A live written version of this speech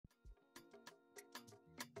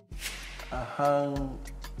Ahang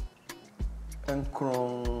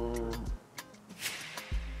Enkron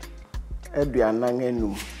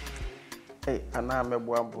Eduanangenu. Hey, Aname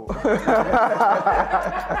Buambo.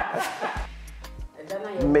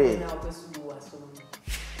 May.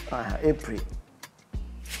 April.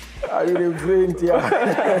 Are you refrained here?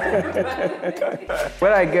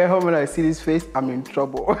 When I get home and I see this face, I'm in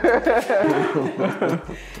trouble.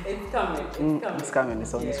 It's coming. It's coming.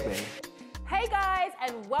 It's on this way. Hey guys,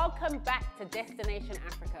 and welcome back to Destination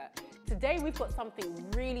Africa. Today we've got something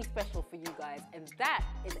really special for you guys, and that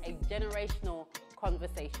is a generational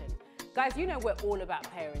conversation. Guys, you know we're all about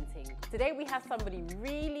parenting. Today we have somebody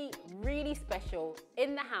really, really special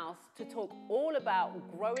in the house to talk all about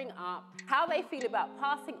growing up, how they feel about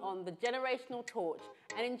passing on the generational torch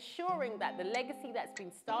and ensuring that the legacy that's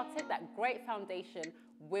been started, that great foundation,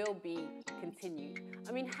 will be continued.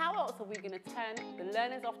 I mean, how else are we going to turn the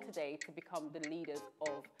learners of today to become the leaders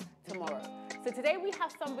of tomorrow? So today we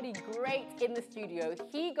have somebody great in the studio.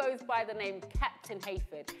 He goes by the name Captain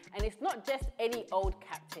Hayford, and it's not just any old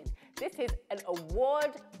captain. This is an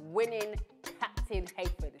award-winning Captain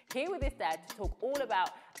Hayford, here with his dad to talk all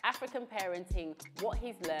about African parenting, what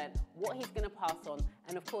he's learned, what he's going to pass on,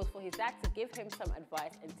 and of course for his dad to give him some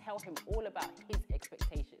advice and tell him all about his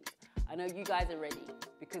expectations. I know you guys are ready,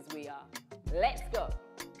 because we are. Let's go.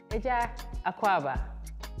 Adjei, Akwaba.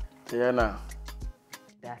 Yeah, now.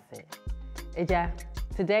 That's it. Adjei,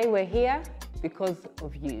 today we're here because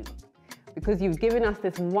of you. Because you've given us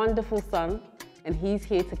this wonderful son, and he's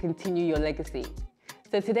here to continue your legacy.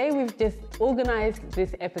 So today we've just organized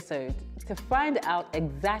this episode to find out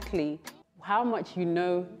exactly how much you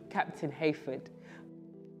know Captain Hayford.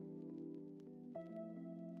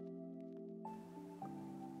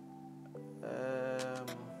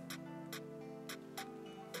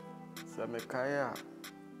 Samekaya,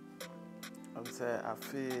 I'm saying I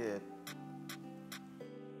feel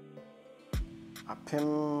a pin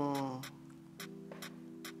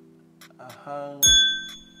a hang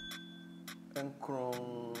and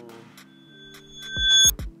chrome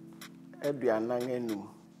Eduanangenu.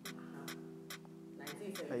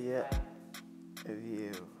 A year,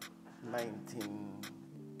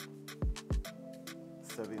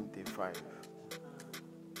 1975.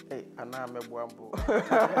 Hey, Aname Buambo. You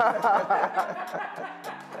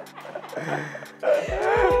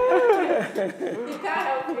can't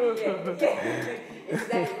help me yet. It's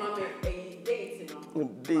like mommy, dating.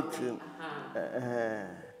 Dating.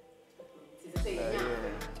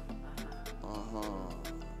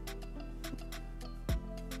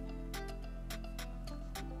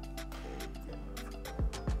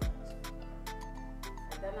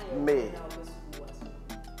 May.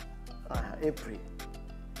 April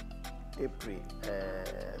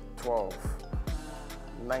 12,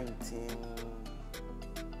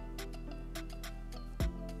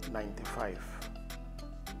 1995.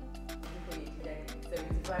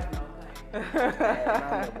 75 now.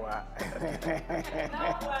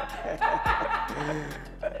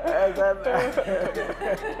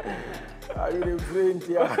 Are you refrained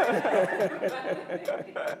here?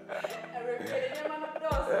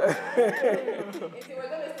 We're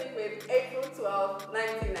going to stick with April 12,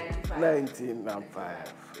 1995.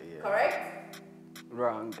 1995. Yeah. Correct?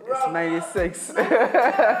 Wrong. Wrong. It's 96.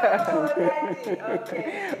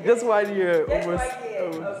 Okay. Just 1 year. Just Almost. 1 year.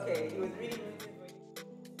 Okay. It was really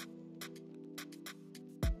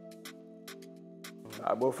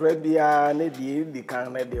Abo Fredia, the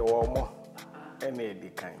kind of the warmer, and the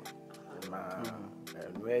kind.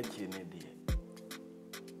 And where she need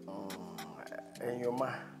and your ma,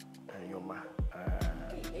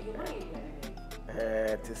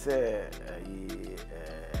 to say,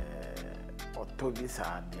 or Toby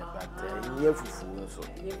sad, but year for food, so.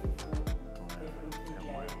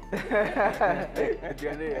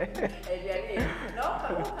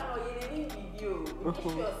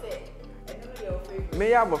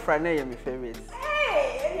 Me, I'm a friend, I am my favorite.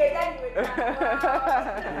 Hey,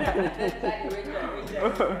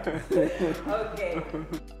 okay.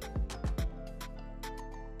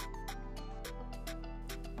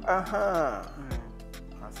 Aha.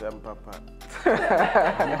 I said, Papa.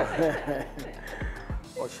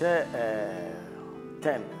 Or share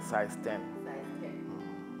 10, size 10.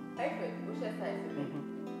 Hayford, what's your size?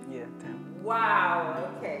 Yeah, 10. Wow,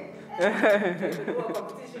 okay.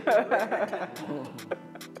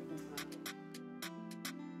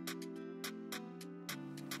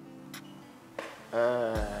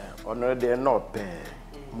 Honor they're not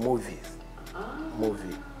movies.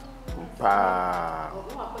 Movie.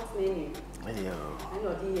 What's the name? I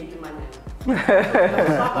know the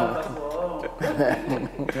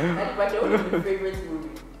But your favorite movie?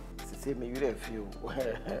 say me you feel.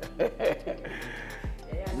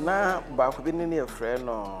 Na ba ko bi ne a friend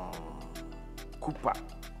no Cooper.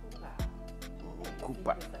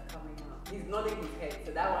 He's nodding his head,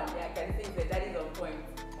 so that one, yeah, I can see that is on point.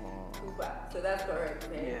 Cooper, so that's correct.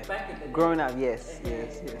 Yeah. Back in the day. Growing up, yes. Okay.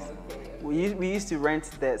 We used to rent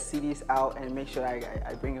the CDs out and make sure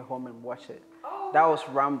I bring it home and watch it. Oh, that was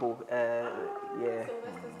Rambo. Yeah.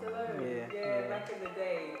 Sylvester Stallone. Yeah, back in the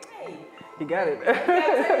day. Hey. You got it.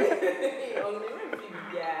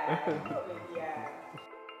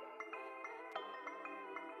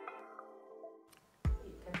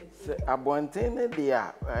 So abonte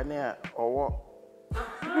dia ane owo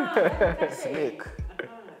snake.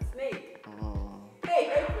 Snake. Hey,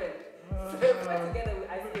 Hayford. So put together,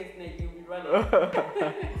 I see a snake, you'll be running.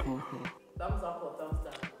 Thumbs up or thumbs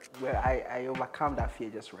down? Well, I overcome that fear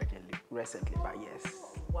just recently, but yes.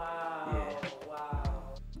 Wow. Yeah. Wow.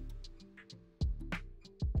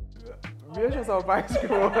 Reactions of ice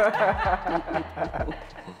cream.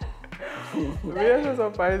 Reactions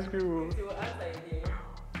of ice cream.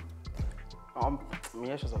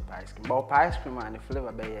 Reactions of ice cream. But ice cream and the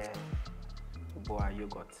flavor be boy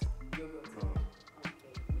yogurt.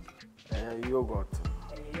 Yogurt.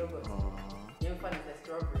 Yogurt. You find it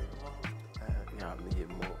strawberry. Yeah, me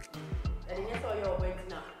more. And then that's all you're waiting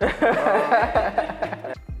now.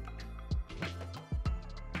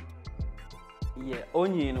 Yeah,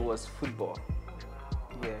 onion was football.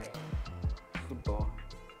 Yeah, football.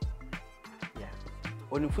 Yeah,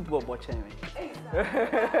 only football watching me. I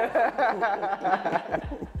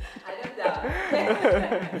don't doubt.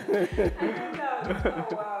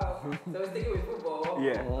 Oh wow. So sticking with football.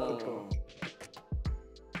 Yeah.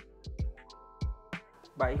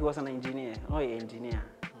 But he was an engineer. Oh, an engineer.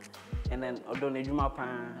 And then although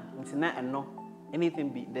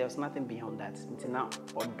anything there was nothing beyond that.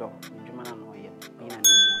 Being an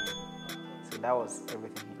engineer. So that was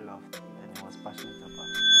everything he loved and he was passionate about.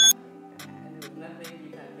 And there was nothing you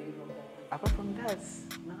can think of that. Apart from that,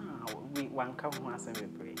 no, we one come once and we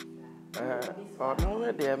pray.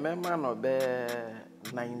 No, the man no be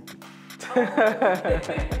 90.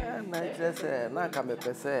 90 say na ka me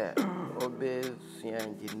pese obe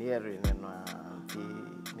engineering no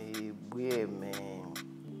me buye me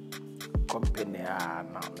company na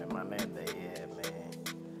me manage me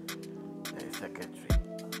secretary.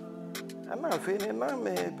 And I feel na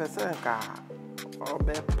me pese ka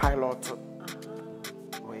obe pilot.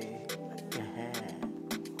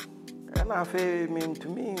 And I feel mean to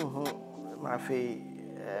me who my fee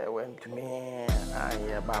went to me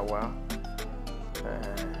about well.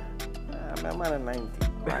 I'm a man of 90.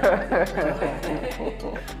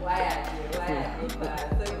 Why So in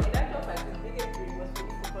actual fact, the biggest dream was for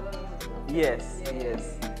you to follow me. Yes.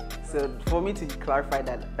 So for me to clarify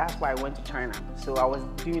that, that's why I went to China. So I was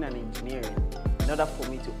doing an engineering in order for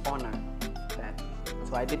me to honor that.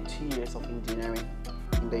 So I did 2 years of engineering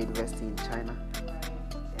in the university in China.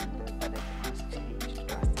 And but the plans changed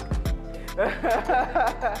drastically.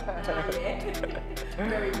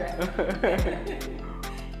 Very drastic.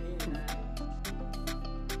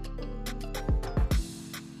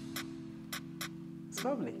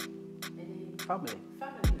 Family. Family.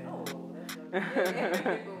 Oh, that's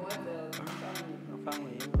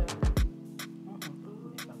Family.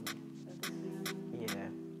 Yeah.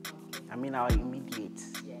 I mean, our immediate.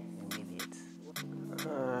 Immediate.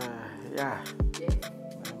 Yeah.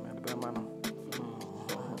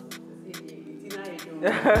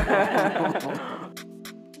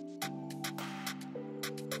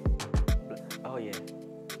 Oh yeah.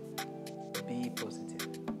 Be positive.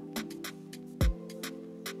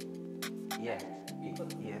 Yeah.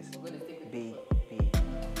 Yes. Be.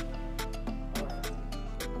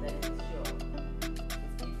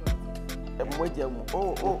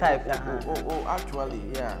 Type. Actually,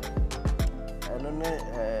 yeah. I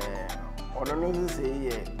don't know.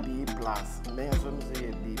 Say B plus. Men say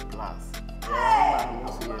B plus. Yeah,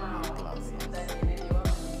 say B plus.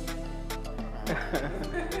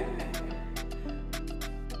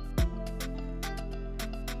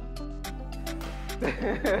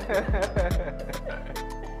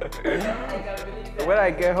 When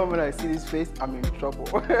I get home and I see this face, I'm in trouble.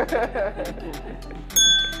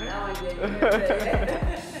 Now I get you.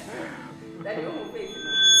 That's your whole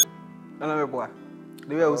face. No, boy.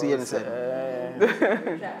 The way I was here, said.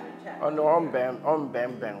 On bam.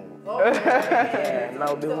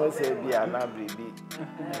 Now they must say be an baby.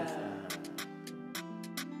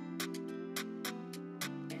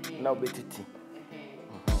 Now be titi.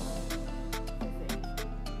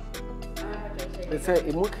 They say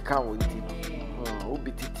a monkey can win it. Oh,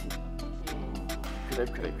 be titi.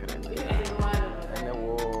 And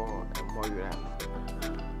for you.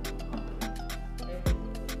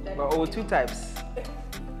 But two types.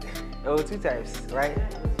 Two types, right?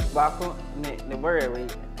 But the very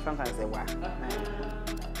sometimes they work.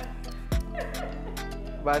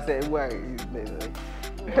 But I say work is basically.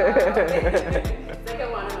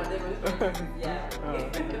 Second one, I'm demonstrating. Yeah. Okay.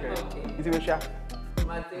 Is it which one?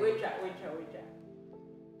 Which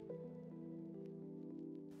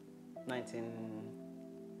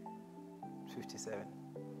 1957.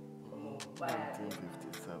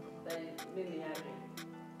 1957.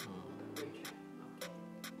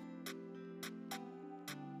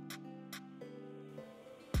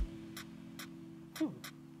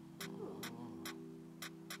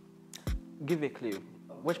 Give a clue.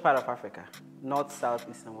 Which part of Africa? North, south,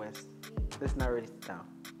 east, and west? Let's narrow it down.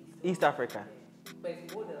 East Africa.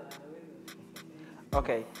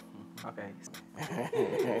 Okay. Okay.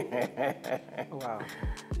 Wow.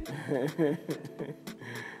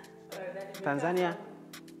 Tanzania.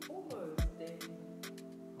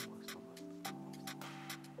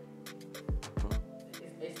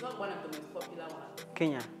 It's not one of the most popular ones.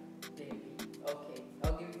 Kenya. Okay,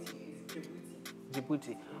 I'll give it to you. It's Djibouti.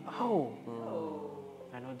 Djibouti. Oh.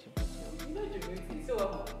 I know Djibouti. You know Djibouti,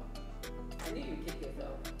 so I knew you kick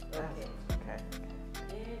yourself. Okay. Okay.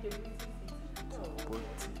 Djibouti.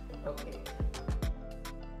 Okay.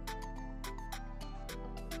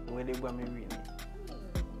 Where they go me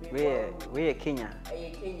really? Where Kenya?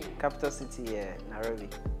 Kenya. Capital city Nairobi.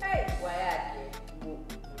 Hey, why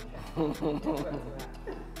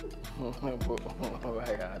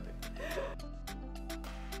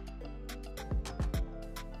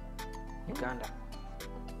Uganda.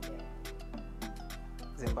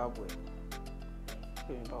 Zimbabwe.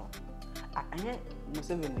 I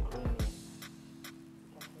Museveni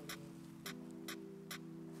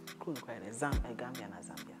Gambia na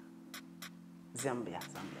Zambia.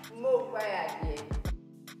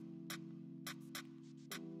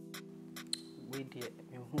 We did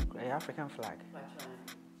African flag.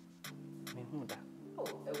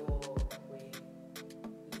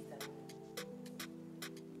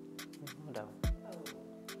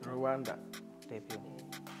 Rwanda.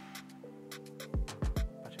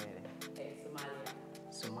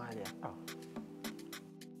 Somalia. Oh.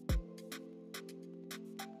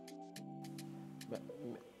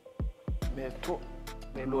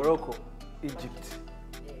 Morocco. Egypt.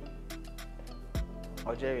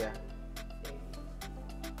 Algeria.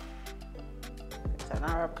 It's an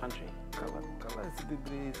Arab country. I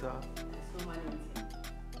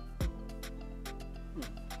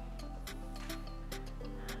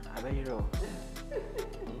bet you know.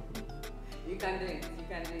 You can do it.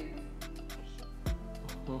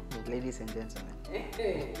 Ladies and gentlemen.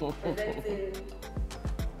 Presenting.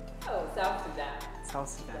 South Sudan. South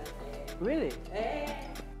Sudan. Really?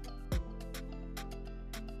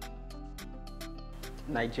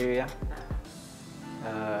 Nigeria.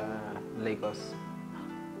 Lagos.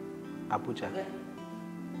 Abuja.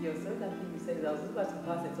 You're so lucky you said it. I was about to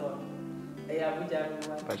pass it on. Abuja.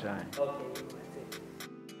 Ajai. Okay.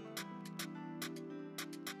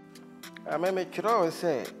 I may make sure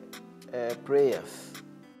say prayers.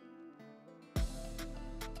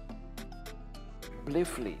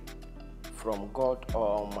 Briefly from God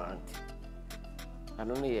Almighty.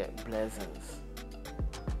 And only blessings.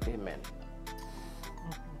 Amen.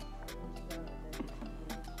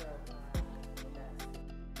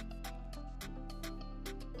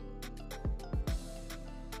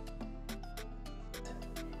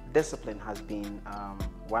 Discipline has been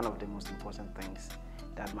one of the most important things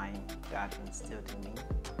that my dad instilled in me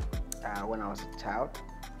when I was a child.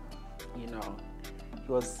 You know,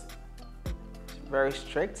 he was very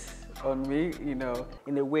strict on me, you know,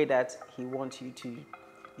 in a way that he wants you to,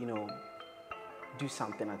 you know, do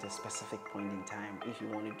something at a specific point in time. If you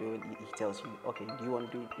want to do it, he tells you, okay, do you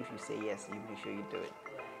want to do it? If you say yes, you make sure you do it.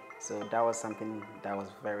 So that was something that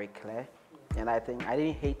was very clear. And I think I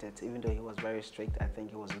didn't hate it, even though he was very strict. I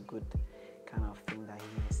think it was a good kind of thing that he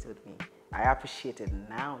instilled in me. I appreciate it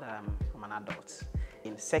now that I'm an adult.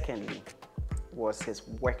 And secondly, was his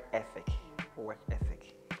work ethic.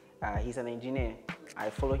 He's an engineer. I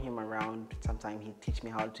follow him around. Sometimes he teach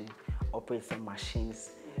me how to operate some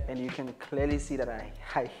machines. And you can clearly see that I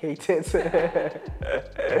hate it.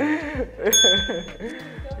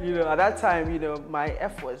 You know, at that time, you know, my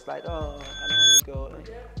effort was like, oh, I don't want to go.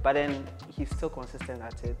 But then he's still consistent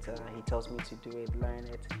at it. He tells me to do it, learn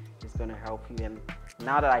it. It's going to help you. And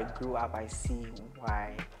now that I grew up, I see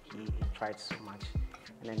why he tried so much.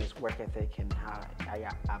 And then his work ethic and how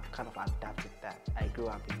I've kind of adapted that. I grew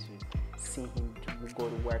up into seeing him go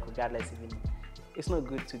to work regardless even it's not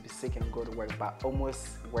good to be sick and go to work, but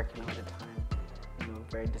almost working all the time. You know,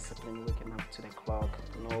 very disciplined, waking up to the clock.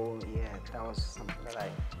 No, yeah, that was something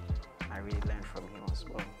that I really learned from him as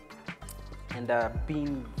well. And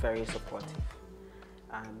being very supportive.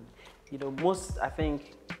 And you know, I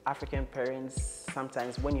think African parents,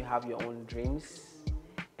 sometimes when you have your own dreams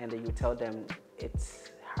and then you tell them,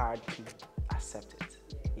 it's hard to accept it,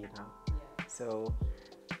 you know. So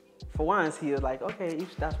for once, he was like, okay,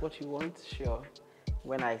 if that's what you want, sure.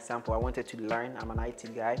 When I wanted to learn, I'm an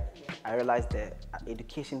IT guy, I realized that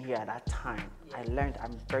education here at that time, I learned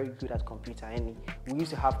I'm very good at computer, and we used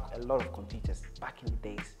to have a lot of computers back in the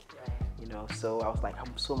days, you know, so I was like,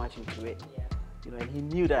 I'm so much into it, you know, and he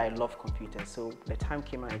knew that I love computers, so the time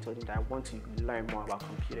came and I told him that I want to learn more about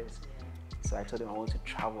computers. So I told him I want to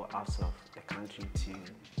travel out of the country to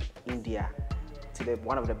India, to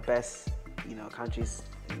one of the best, you know, countries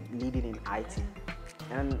leading in IT.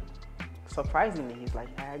 And surprisingly, he's like,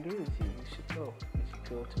 I agree with you. You should go. You should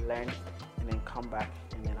go to learn and then come back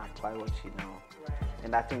and then apply what you know.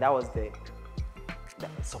 And I think that was the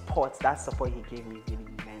support. That support he gave me really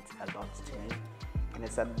meant a lot to me. And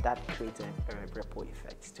it's that created a ripple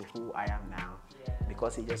effect to who I am now,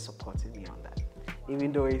 because he just supported me on that.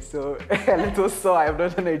 Even though he's so a little sore, I'm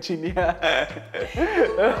not an engineer.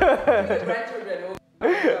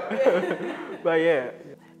 But yeah,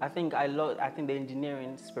 I think the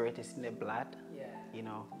engineering spirit is in the blood. You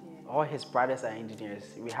know, all his brothers are engineers.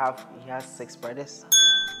 He has 6 brothers.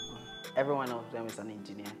 Every one of them is an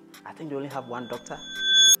engineer. I think they only have 1 doctor.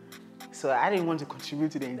 So I didn't want to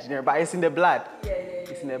contribute to the engineering, but it's in the blood.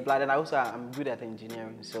 It's in the blood, and I'm good at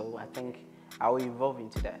engineering, so I think I will evolve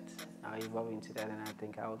into that. And I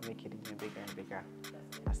think I will make it even bigger and bigger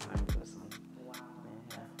as time goes on. Wow.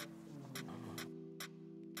 Yeah.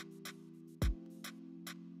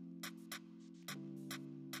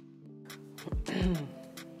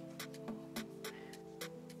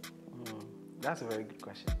 That's a very good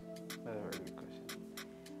question.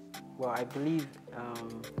 Well, I believe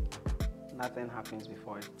nothing happens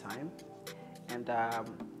before its time, and I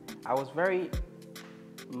was very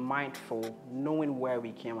mindful, knowing where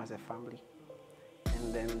we came as a family,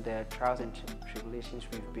 and then the trials and tribulations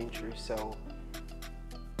we've been through. So,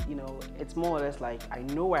 you know, it's more or less like I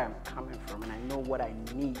know where I'm coming from, and I know what I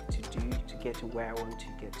need to do to get to where I want to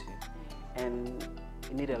get to, and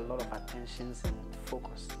it needed a lot of attention and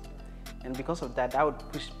focus. And because of that,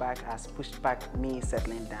 pushed back me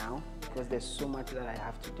settling down, because there's so much that I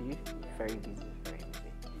have to do. Very busy.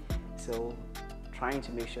 So, trying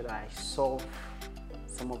to make sure that I solve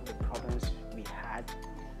some of the problems we had,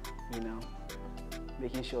 you know,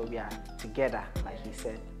 making sure we are together, like he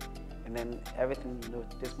said, and then everything, you know,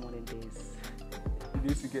 this modern days, you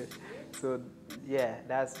need to get. So yeah,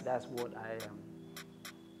 that's what I am,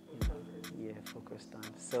 focused on.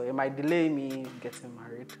 So it might delay me getting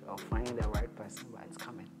married or finding the right person, but it's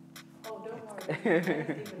coming. Oh, don't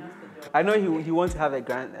worry. I know he wants to have a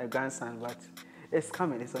grandson, but it's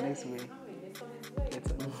coming. It's on its way.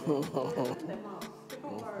 It's on its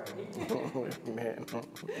way. Man. But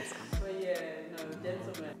yeah, no,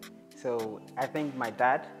 gentlemen. So I think my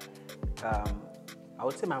dad, I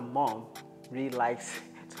would say my mom really likes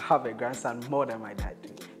to have a grandson more than my dad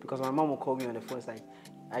too. Because my mom will call me on the phone, it's like,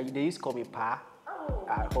 they used to call me Pa.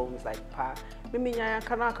 At home, it's like, Pa, Mimi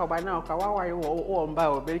Kanaka by now,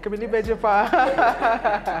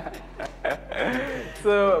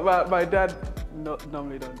 so my dad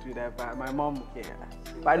normally don't do that, but my mom, yeah.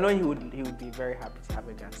 But I know he would be very happy to have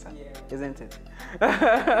a grandson, isn't it? I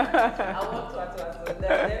want to.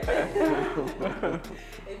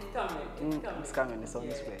 It's coming. It's coming. It's on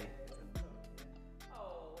its way.